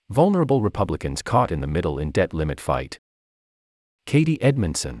Vulnerable Republicans caught in the middle in debt limit fight. Katie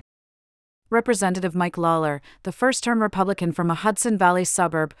Edmondson. Representative Mike Lawler, the first-term Republican from a Hudson Valley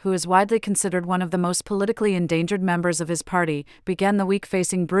suburb who is widely considered one of the most politically endangered members of his party, began the week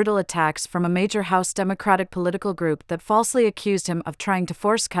facing brutal attacks from a major House Democratic political group that falsely accused him of trying to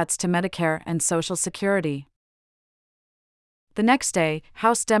force cuts to Medicare and Social Security. The next day,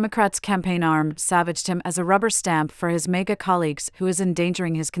 House Democrats' campaign arm savaged him as a rubber stamp for his MAGA colleagues who is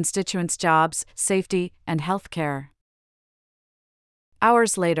endangering his constituents' jobs, safety, and health care.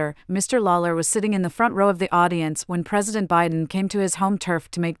 Hours later, Mr. Lawler was sitting in the front row of the audience when President Biden came to his home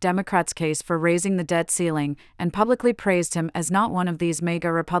turf to make Democrats' case for raising the debt ceiling, and publicly praised him as not one of these MAGA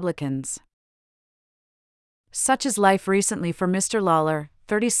Republicans. Such is life recently for Mr. Lawler,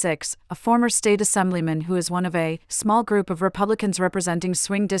 36, a former state assemblyman who is one of a small group of Republicans representing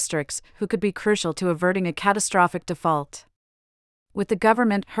swing districts who could be crucial to averting a catastrophic default. With the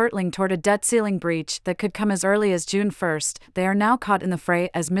government hurtling toward a debt ceiling breach that could come as early as June 1st, they are now caught in the fray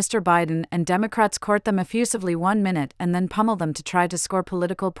as Mr. Biden and Democrats court them effusively 1 minute and then pummel them to try to score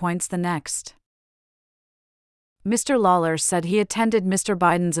political points the next. Mr. Lawler said he attended Mr.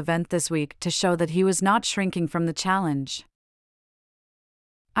 Biden's event this week to show that he was not shrinking from the challenge.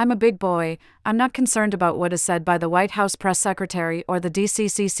 "I'm a big boy. I'm not concerned about what is said by the White House press secretary or the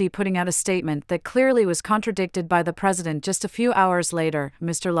DCCC putting out a statement that clearly was contradicted by the president just a few hours later,"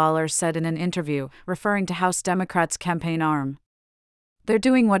 Mr. Lawler said in an interview, referring to House Democrats' campaign arm. "They're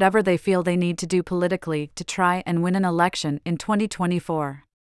doing whatever they feel they need to do politically to try and win an election in 2024.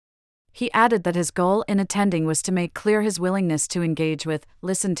 He added that his goal in attending was to make clear his willingness to engage with,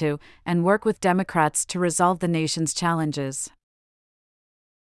 listen to, and work with Democrats to resolve the nation's challenges.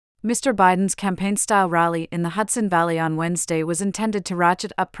 Mr. Biden's campaign-style rally in the Hudson Valley on Wednesday was intended to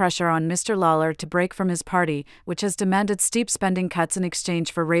ratchet up pressure on Mr. Lawler to break from his party, which has demanded steep spending cuts in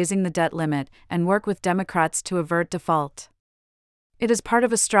exchange for raising the debt limit, and work with Democrats to avert default. It is part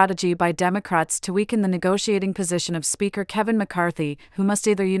of a strategy by Democrats to weaken the negotiating position of Speaker Kevin McCarthy, who must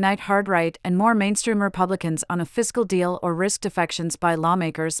either unite hard-right and more mainstream Republicans on a fiscal deal or risk defections by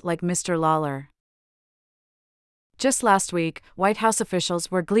lawmakers like Mr. Lawler. Just last week, White House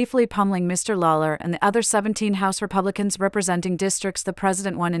officials were gleefully pummeling Mr. Lawler and the other 17 House Republicans representing districts the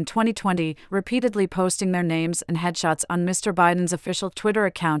president won in 2020, repeatedly posting their names and headshots on Mr. Biden's official Twitter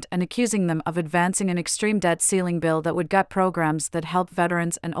account and accusing them of advancing an extreme debt ceiling bill that would gut programs that help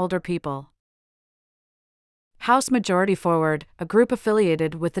veterans and older people. House Majority Forward, a group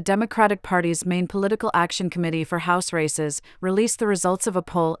affiliated with the Democratic Party's main political action committee for House races, released the results of a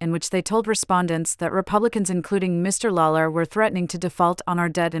poll in which they told respondents that Republicans including Mr. Lawler were threatening to default on our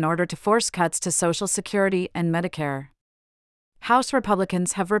debt in order to force cuts to Social Security and Medicare. House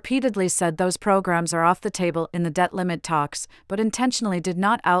Republicans have repeatedly said those programs are off the table in the debt limit talks, but intentionally did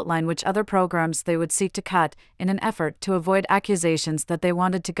not outline which other programs they would seek to cut, in an effort to avoid accusations that they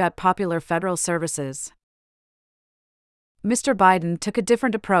wanted to gut popular federal services. Mr. Biden took a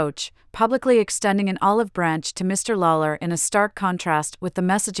different approach, publicly extending an olive branch to Mr. Lawler in a stark contrast with the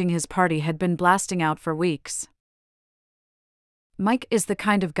messaging his party had been blasting out for weeks. "Mike is the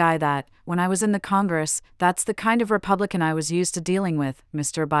kind of guy that, when I was in the Congress, that's the kind of Republican I was used to dealing with,"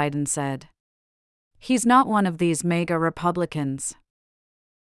 Mr. Biden said. "He's not one of these MAGA Republicans."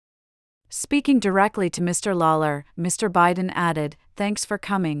 Speaking directly to Mr. Lawler, Mr. Biden added, "Thanks for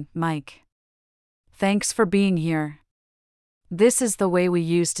coming, Mike. Thanks for being here. This is the way we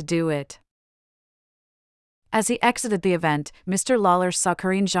used to do it." As he exited the event, Mr. Lawler saw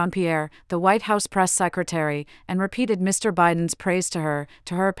Karine Jean-Pierre, the White House press secretary, and repeated Mr. Biden's praise to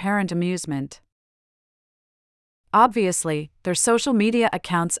her apparent amusement. Obviously, their social media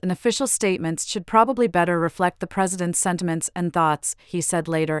accounts and official statements should probably better reflect the president's sentiments and thoughts, he said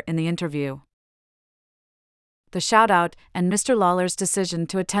later in the interview. The shout-out, and Mr. Lawler's decision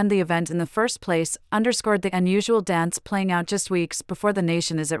to attend the event in the first place, underscored the unusual dance playing out just weeks before the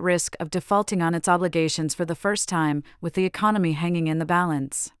nation is at risk of defaulting on its obligations for the first time, with the economy hanging in the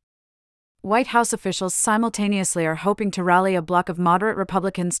balance. White House officials simultaneously are hoping to rally a bloc of moderate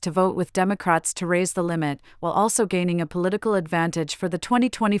Republicans to vote with Democrats to raise the limit, while also gaining a political advantage for the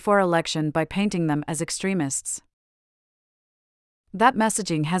 2024 election by painting them as extremists. That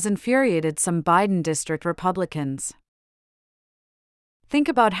messaging has infuriated some Biden district Republicans. Think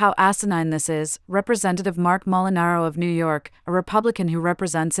about how asinine this is, Representative Mark Molinaro of New York, a Republican who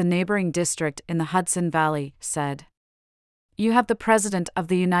represents a neighboring district in the Hudson Valley, said. "You have the President of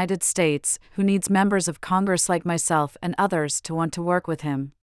the United States, who needs members of Congress like myself and others to want to work with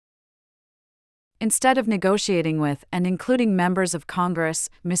him. Instead of negotiating with and including members of Congress,"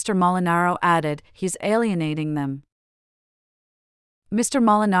 Mr. Molinaro added, "he's alienating them." Mr.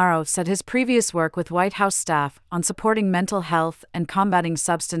 Molinaro said his previous work with White House staff on supporting mental health and combating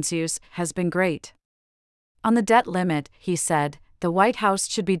substance use has been great. On the debt limit, he said, the White House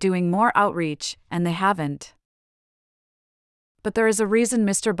should be doing more outreach, and they haven't. But there is a reason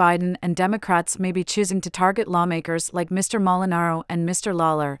Mr. Biden and Democrats may be choosing to target lawmakers like Mr. Molinaro and Mr.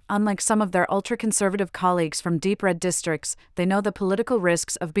 Lawler. Unlike some of their ultra-conservative colleagues from deep red districts, they know the political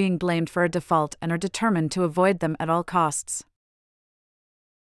risks of being blamed for a default and are determined to avoid them at all costs.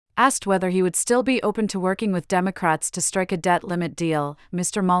 Asked whether he would still be open to working with Democrats to strike a debt limit deal,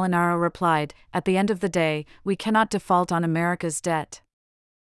 Mr. Molinaro replied, "At the end of the day, we cannot default on America's debt.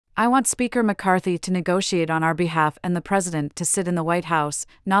 I want Speaker McCarthy to negotiate on our behalf and the President to sit in the White House,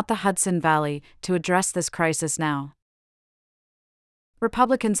 not the Hudson Valley, to address this crisis now."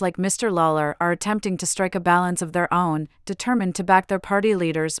 Republicans like Mr. Lawler are attempting to strike a balance of their own, determined to back their party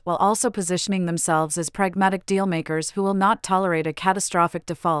leaders while also positioning themselves as pragmatic dealmakers who will not tolerate a catastrophic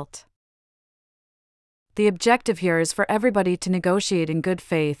default. The objective here is for everybody to negotiate in good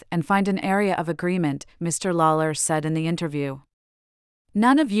faith and find an area of agreement, Mr. Lawler said in the interview.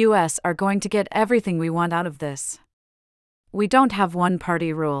 None of us are going to get everything we want out of this. We don't have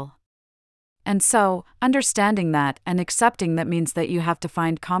one-party rule. And so, understanding that and accepting that means that you have to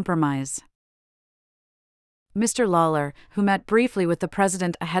find compromise. Mr. Lawler, who met briefly with the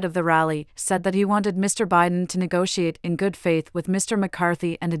president ahead of the rally, said that he wanted Mr. Biden to negotiate in good faith with Mr.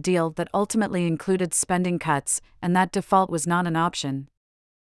 McCarthy and a deal that ultimately included spending cuts, and that default was not an option.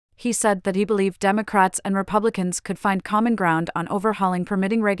 He said that he believed Democrats and Republicans could find common ground on overhauling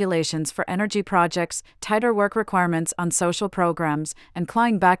permitting regulations for energy projects, tighter work requirements on social programs, and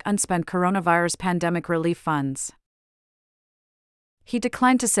clawing back unspent coronavirus pandemic relief funds. He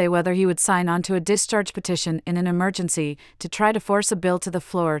declined to say whether he would sign on to a discharge petition in an emergency to try to force a bill to the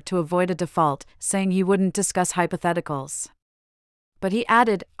floor to avoid a default, saying he wouldn't discuss hypotheticals. But he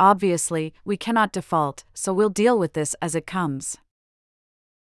added, "Obviously, we cannot default, so we'll deal with this as it comes."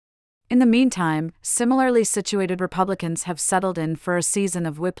 In the meantime, similarly situated Republicans have settled in for a season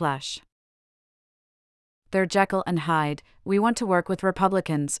of whiplash. They're Jekyll and Hyde. We want to work with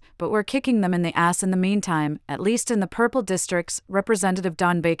Republicans, but we're kicking them in the ass in the meantime, at least in the purple districts, Representative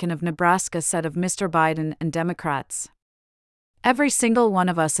Don Bacon of Nebraska said of Mr. Biden and Democrats. "Every single one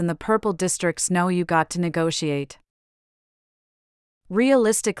of us in the purple districts know you got to negotiate.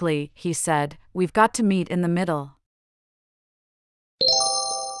 Realistically," he said, "we've got to meet in the middle.